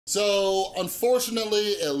So unfortunately,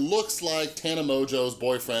 it looks like Tana Mongeau's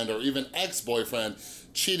boyfriend or even ex-boyfriend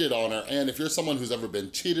cheated on her. And if you're someone who's ever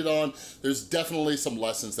been cheated on, there's definitely some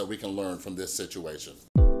lessons that we can learn from this situation.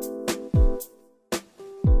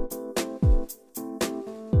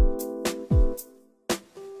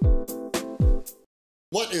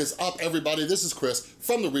 What is up, everybody? This is Chris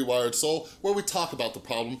from The Rewired Soul, where we talk about the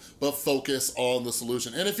problem, but focus on the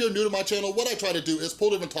solution. And if you're new to my channel, what I try to do is pull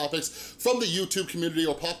different topics from the YouTube community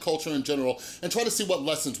or pop culture in general and try to see what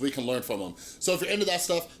lessons we can learn from them. So if you're into that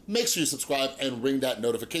stuff, make sure you subscribe and ring that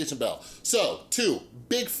notification bell. So, 2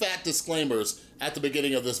 big fat disclaimers at the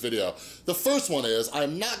beginning of this video. The first one is,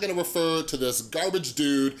 I'm not gonna refer to this garbage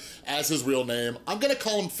dude as his real name. I'm gonna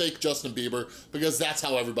call him fake Justin Bieber because that's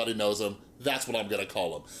how everybody knows him. That's what I'm gonna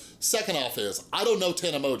call him. Second off is, I don't know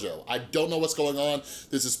Tana Mongeau. I don't know what's going on.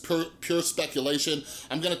 This is pure speculation.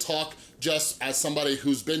 I'm gonna talk just as somebody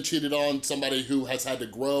who's been cheated on, somebody who has had to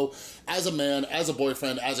grow as a man, as a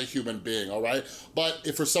boyfriend, as a human being, all right? But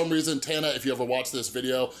if for some reason, Tana, if you ever watch this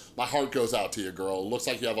video, my heart goes out to you, girl. It looks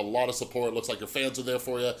like you have a lot of support. It looks like your fans are there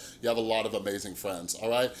for you. You have a lot of amazing friends, all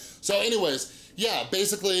right? So anyways, yeah,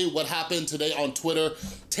 basically what happened today on Twitter,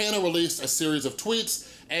 Tana released a series of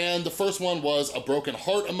tweets, and the first one was a broken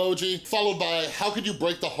heart emoji, followed by, how could you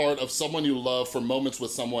break the heart of someone you love for moments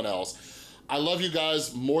with someone else? I love you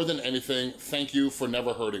guys more than anything. Thank you for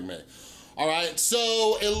never hurting me. All right,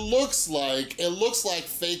 so it looks like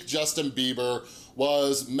fake Justin Bieber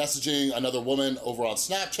was messaging another woman over on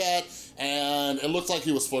Snapchat, and it looks like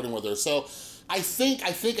he was flirting with her. So I think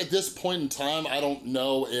at this point in time, I don't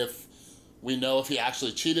know if we know if he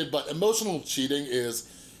actually cheated, but emotional cheating is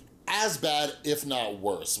as bad, if not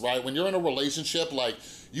worse, right? When you're in a relationship, like,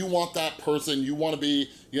 you want that person, you wanna be,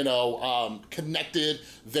 connected,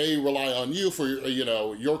 they rely on you for,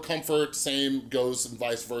 your comfort, same goes and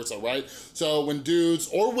vice versa, right? So when dudes,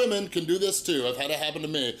 or women can do this too, I've had it happen to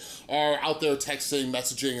me, are out there texting,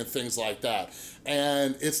 messaging, and things like that,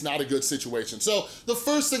 and it's not a good situation. So the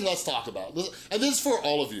first thing let's talk about, and this is for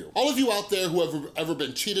all of you out there who have ever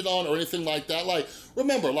been cheated on or anything like that, like,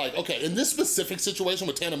 remember, like, okay, in this specific situation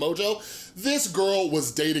with Tana Mongeau, this girl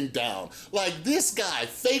was dating down. Like, this guy,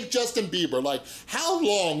 fake Justin Bieber, like, how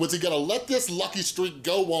long was he gonna let this lucky streak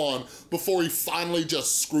go on before he finally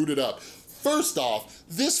just screwed it up? First off,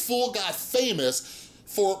 this fool got famous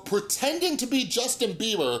for pretending to be Justin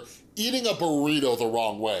Bieber eating a burrito the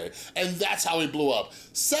wrong way, and that's how he blew up.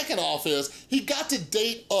 Second off is, he got to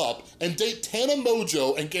date up and date Tana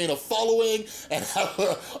Mongeau and gain a following and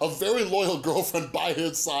have a very loyal girlfriend by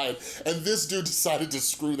his side, and this dude decided to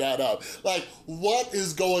screw that up. Like, what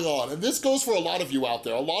is going on? And this goes for a lot of you out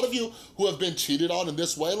there. A lot of you who have been cheated on in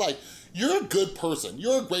this way, like, you're a good person.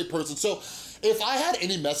 You're a great person. So if I had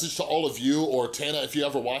any message to all of you, or Tana, if you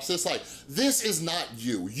ever watch this, like, this is not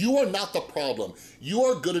you. You are not the problem. You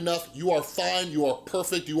are good enough, you are fine, you are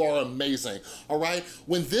perfect, you are amazing, all right?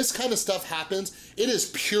 When this kind of stuff happens, it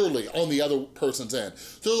is purely on the other person's end.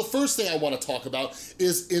 So the first thing I wanna talk about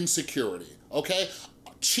is insecurity, okay?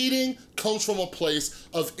 Cheating comes from a place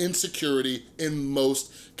of insecurity in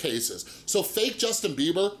most cases. So fake Justin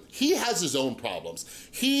Bieber, he has his own problems.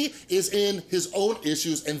 He is in his own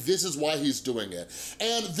issues, and this is why he's doing it.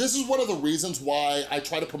 And this is one of the reasons why I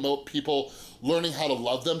try to promote people learning how to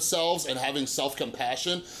love themselves and having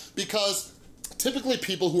self-compassion, because typically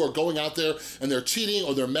people who are going out there and they're cheating,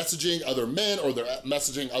 or they're messaging other men, or they're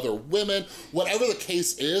messaging other women, whatever the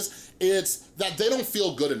case is, it's that they don't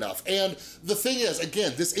feel good enough. And the thing is,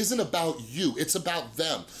 again, this isn't about you, it's about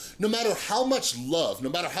them. No matter how much love, no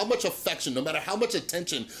matter how much affection, no matter how much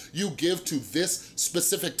attention you give to this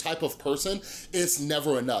specific type of person, it's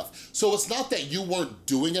never enough. So it's not that you weren't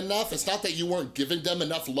doing enough, it's not that you weren't giving them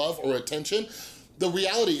enough love or attention. The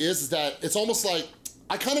reality is that it's almost like,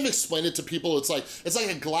 I kind of explain it to people, it's like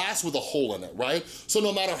a glass with a hole in it, right? So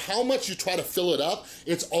no matter how much you try to fill it up,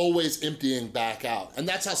 it's always emptying back out. And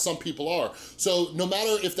that's how some people are. So no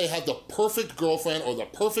matter if they have the perfect girlfriend or the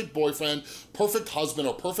perfect boyfriend, perfect husband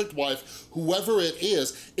or perfect wife, whoever it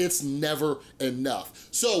is, it's never enough.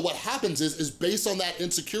 So what happens is based on that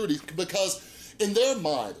insecurity, because in their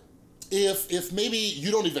mind, if maybe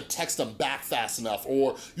you don't even text them back fast enough,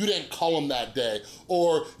 or you didn't call them that day,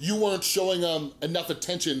 or you weren't showing them enough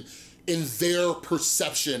attention in their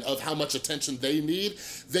perception of how much attention they need,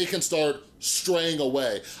 they can start straying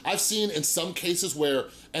away. I've seen in some cases where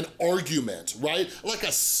an argument, right? Like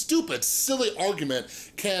a stupid, silly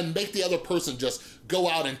argument can make the other person just go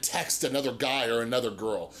out and text another guy or another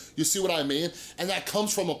girl. You see what I mean? And that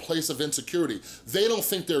comes from a place of insecurity. They don't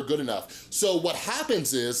think they're good enough. So what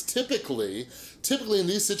happens is, typically in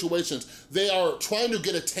these situations, they are trying to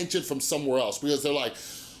get attention from somewhere else, because they're like,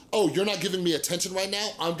 oh, you're not giving me attention right now,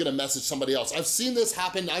 I'm gonna message somebody else. I've seen this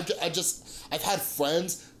happen. I've had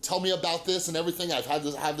friends tell me about this and everything. I've had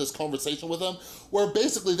have this conversation with them where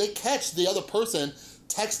basically they catch the other person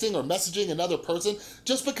texting or messaging another person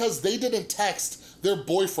just because they didn't text their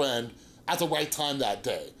boyfriend at the right time that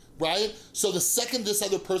day, right? So the second this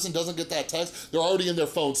other person doesn't get that text, they're already in their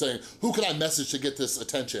phone saying, who can I message to get this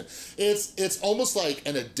attention? It's almost like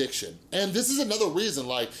an addiction. And this is another reason,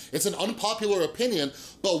 like, it's an unpopular opinion,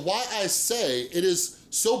 but why I say it is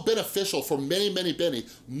so beneficial for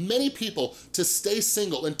many people to stay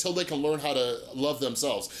single until they can learn how to love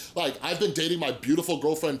themselves. Like, I've been dating my beautiful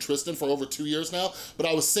girlfriend Tristan for over 2 years now, but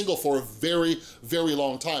I was single for a very, very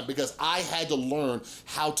long time because I had to learn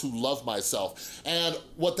how to love myself. And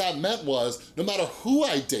what that meant was, no matter who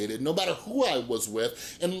I dated, no matter who I was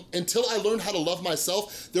with, and until I learned how to love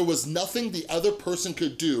myself, there was nothing the other person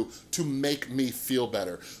could do to make me feel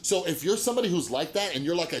better. So if you're somebody who's like that and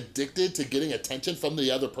you're like addicted to getting attention from the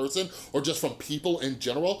other person or just from people in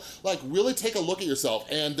general, like, really take a look at yourself.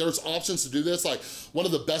 And there's options to do this. Like, one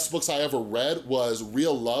of the best books I ever read was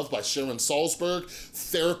Real Love by Sharon Salzberg.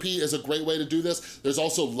 Therapy is a great way to do this. There's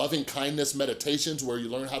also loving kindness meditations where you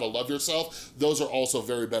learn how to love yourself. Those are also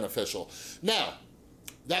very beneficial. Now,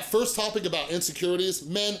 that first topic about insecurities,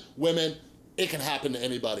 men, women, it can happen to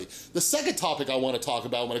anybody. The second topic I want to talk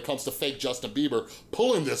about when it comes to fake Justin Bieber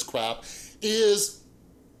pulling this crap is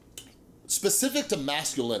specific to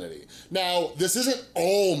masculinity. Now, this isn't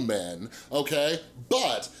all men, okay?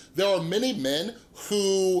 But there are many men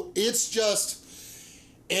who it's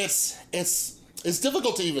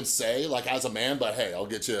difficult to even say, like, as a man, but hey, I'll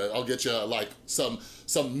get you like some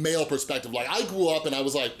male perspective. Like, I grew up and I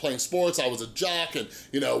was like playing sports, I was a jock, and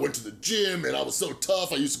went to the gym and I was so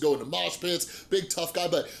tough. I used to go into mosh pits, big tough guy,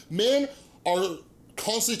 but men are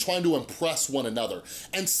constantly trying to impress one another.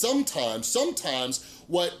 And sometimes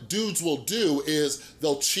what dudes will do is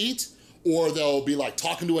they'll cheat, or they'll be like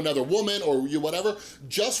talking to another woman or whatever,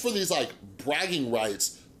 just for these like bragging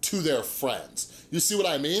rights to their friends. You see what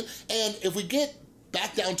I mean? And if we get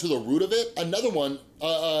back down to the root of it, another one,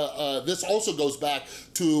 this also goes back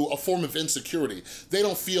to a form of insecurity. They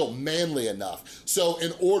don't feel manly enough. So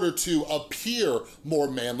in order to appear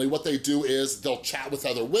more manly, what they do is they'll chat with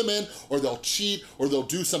other women, or they'll cheat, or they'll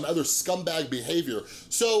do some other scumbag behavior.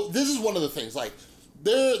 So this is one of the things, like,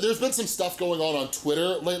 there's been some stuff going on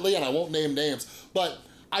Twitter lately, and I won't name names, but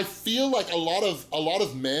I feel like a lot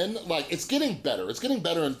of men, like, it's getting better in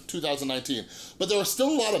 2019, but there are still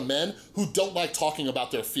a lot of men who don't like talking about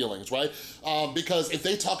their feelings, right? Because if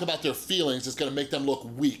they talk about their feelings, it's gonna make them look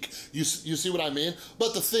weak. You see what I mean?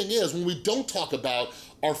 But the thing is, when we don't talk about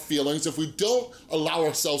our feelings, if we don't allow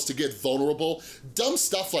ourselves to get vulnerable, dumb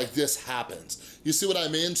stuff like this happens. You see what I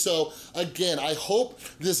mean? So again, I hope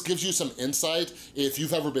this gives you some insight if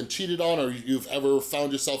you've ever been cheated on, or you've ever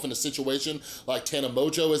found yourself in a situation like Tana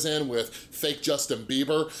Mongeau is in with fake Justin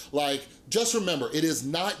Bieber. Like, just remember, it is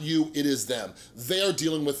not you, it is them. They are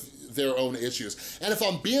dealing with their own issues. And if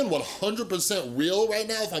I'm being 100% real right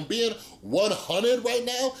now, if I'm being 100 right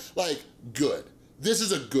now, like, good. This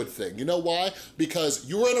is a good thing. You know why? Because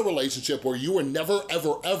you were in a relationship where you were never,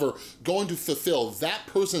 ever, ever going to fulfill that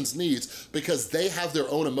person's needs because they have their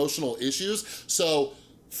own emotional issues. So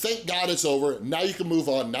thank God it's over. Now you can move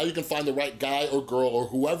on. Now you can find the right guy or girl or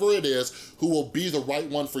whoever it is who will be the right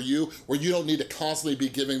one for you, where you don't need to constantly be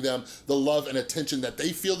giving them the love and attention that they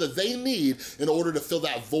feel that they need in order to fill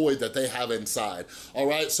that void that they have inside. All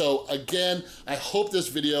right, so again, I hope this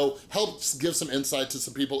video helps give some insight to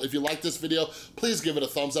some people. If you like this video, please give it a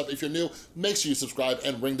thumbs up. If you're new, make sure you subscribe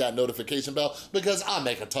and ring that notification bell, because I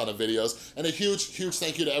make a ton of videos. And a huge, huge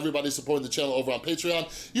thank you to everybody supporting the channel over on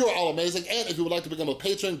Patreon. You are all amazing. And if you would like to become a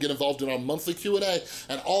patron, get involved in our monthly Q&A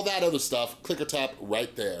and all that other stuff, click or tap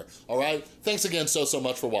right there. All right? Thanks again so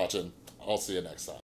much for watching. I'll see you next time.